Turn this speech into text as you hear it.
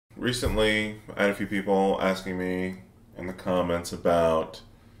recently I had a few people asking me in the comments about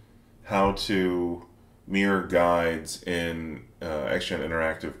how to mirror guides in XGen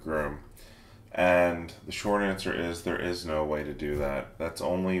Interactive Groom. And the short answer is there is no way to do that. That's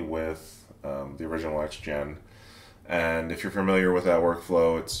only with the original XGen. And if you're familiar with that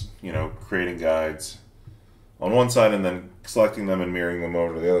workflow, it's, creating guides on one side and then selecting them and mirroring them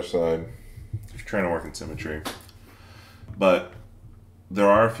over to the other side if you're trying to work in symmetry. But there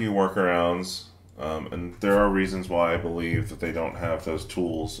are a few workarounds, and there are reasons why I believe that they don't have those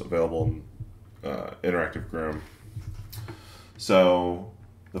tools available in Interactive Groom. So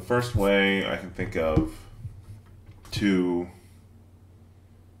the first way I can think of to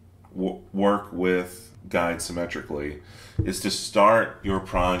work with guides symmetrically is to start your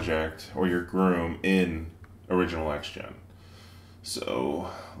project or your Groom in original XGen. So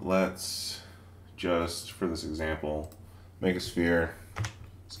let's just, for this example, make a sphere,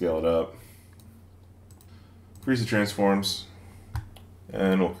 scale it up, increase the transforms,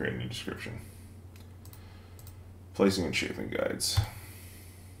 and we'll create a new description. Placing and shaping guides.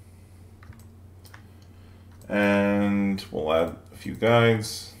 And we'll add a few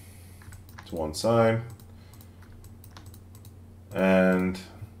guides to one side. And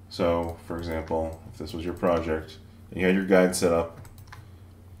so, for example, if this was your project, and you had your guide set up,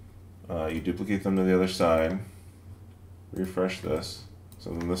 you duplicate them to the other side, refresh this, so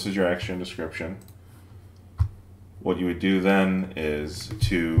then this is your action description. What you would do then is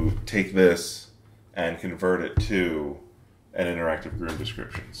to take this and convert it to an interactive Groom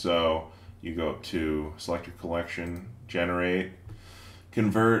description. So you go up to select your collection, generate,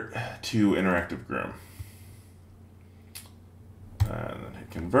 convert to interactive Groom. And then hit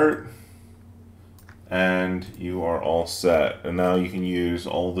convert. And you are all set. And now you can use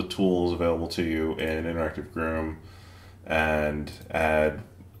all the tools available to you in interactive Groom and add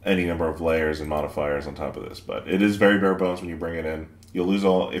any number of layers and modifiers on top of this. But it is very bare bones when you bring it in. You'll lose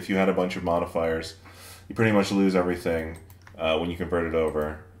all, if you had a bunch of modifiers, you pretty much lose everything when you convert it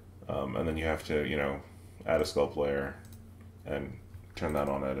over. And then you have to, add a sculpt layer and turn that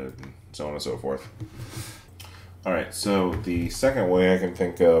on edit and so on and so forth. All right, so the second way I can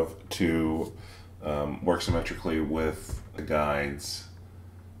think of to work symmetrically with the guides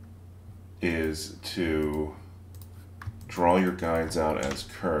is to draw your guides out as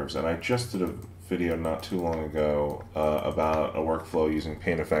curves. And I just did a video not too long ago about a workflow using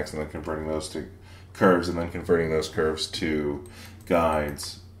paint effects and then converting those to curves and then converting those curves to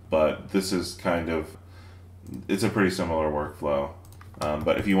guides. But this is it's a pretty similar workflow.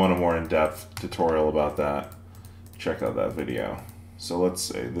 But if you want a more in-depth tutorial about that, check out that video. So let's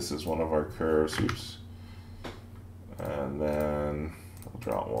say this is one of our curves, oops. And then I'll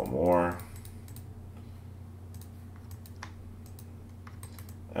draw one more.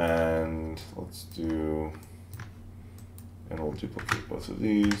 And we'll duplicate both of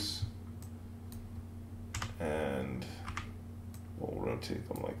these. And we'll rotate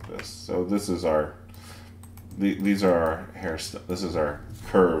them like this. So this is these are our hairstyle. This is our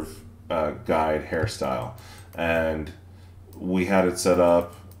curve guide hairstyle. And we had it set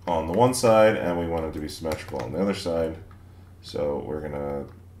up on the one side and we wanted to be symmetrical on the other side. So we're gonna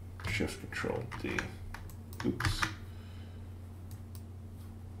Shift Control D. Oops.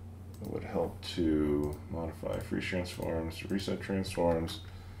 It would help to modify freeze transforms, reset transforms,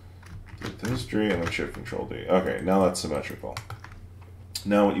 delete the history, and then Shift Control D. Okay, now that's symmetrical.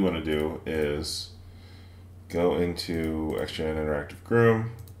 Now what you want to do is go into XGen Interactive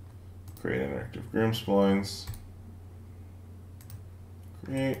Groom, create Interactive Groom splines,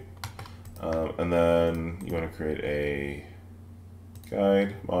 create, and then you want to create a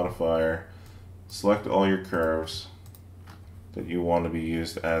guide modifier, select all your curves that you want to be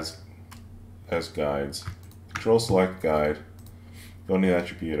used as guides, Control Select Guide, go into the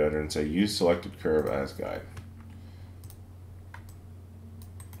attribute editor and say use selected curve as guide.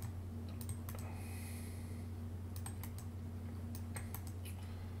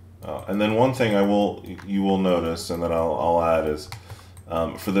 And then one thing you will notice, and that I'll add is,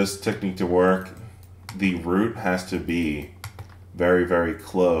 for this technique to work, the root has to be very, very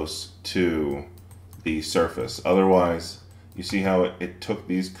close to the surface. Otherwise, you see how it took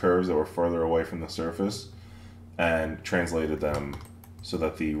these curves that were further away from the surface and translated them so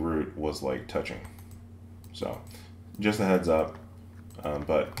that the root was like touching. So, just a heads up,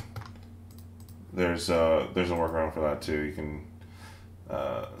 but there's a workaround for that too. You can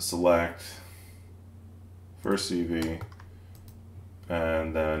select first CV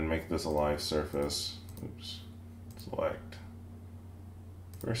and then make this a live surface. Oops. Select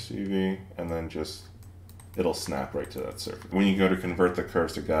first CV and then just it'll snap right to that surface. When you go to convert the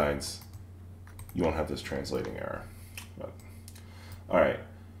curves to guides, you won't have this translating error. But, all right,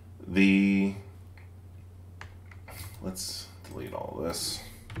 let's delete all of this.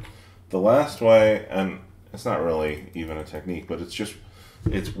 The last way, and it's not really even a technique, but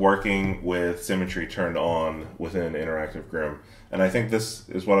it's working with symmetry turned on within interactive Groom. And I think this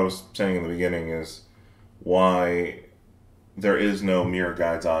is what I was saying in the beginning, is why there is no mirror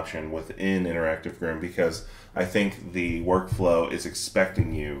guides option within interactive Groom, because I think the workflow is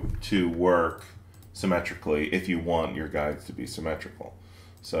expecting you to work symmetrically if you want your guides to be symmetrical.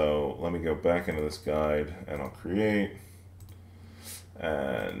 So let me go back into this guide and I'll create,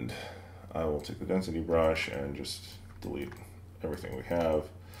 and I will take the density brush and just delete everything we have.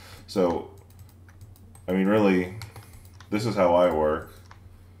 So, I mean, really, this is how I work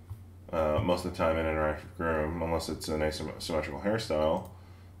most of the time in interactive Groom, unless it's an asymmetrical hairstyle.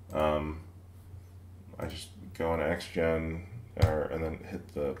 I just go into XGen and then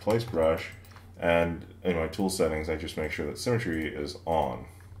hit the place brush, and in my tool settings I just make sure that symmetry is on.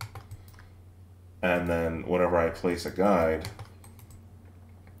 And then whenever I place a guide,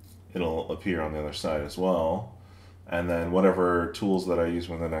 it'll appear on the other side as well. And then whatever tools that I use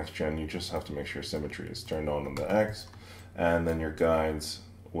within XGen, you just have to make sure symmetry is turned on the X, and then your guides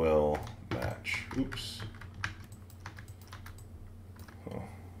will match. Oops. Oh.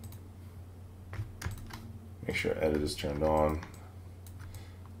 Make sure edit is turned on,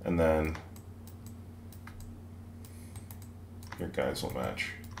 and then your guides will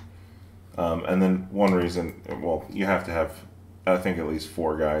match. And then one reason, well, you have to have, I think, at least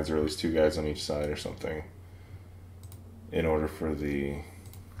 4 guides, or at least 2 guides on each side or something, in order for the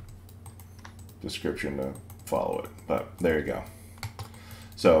description to follow it. But there you go.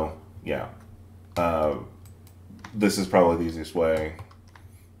 So yeah, this is probably the easiest way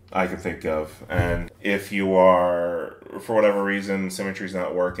I can think of. And if you are, for whatever reason, symmetry is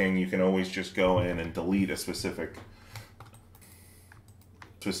not working, you can always just go in and delete a specific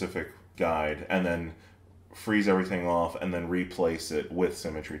guide and then freeze everything off and then replace it with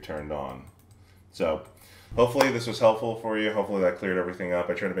symmetry turned on. So hopefully this was helpful for you. Hopefully that cleared everything up.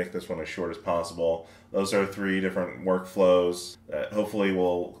 I try to make this one as short as possible. Those are 3 different workflows that hopefully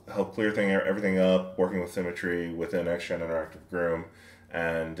will help clear everything up, working with symmetry within XGen Interactive Groom.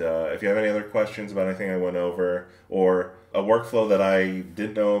 And if you have any other questions about anything I went over, or a workflow that I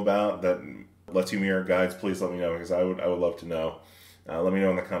didn't know about that lets you mirror guides, please let me know, because I would love to know. Let me know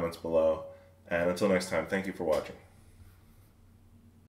in the comments below. And until next time, thank you for watching.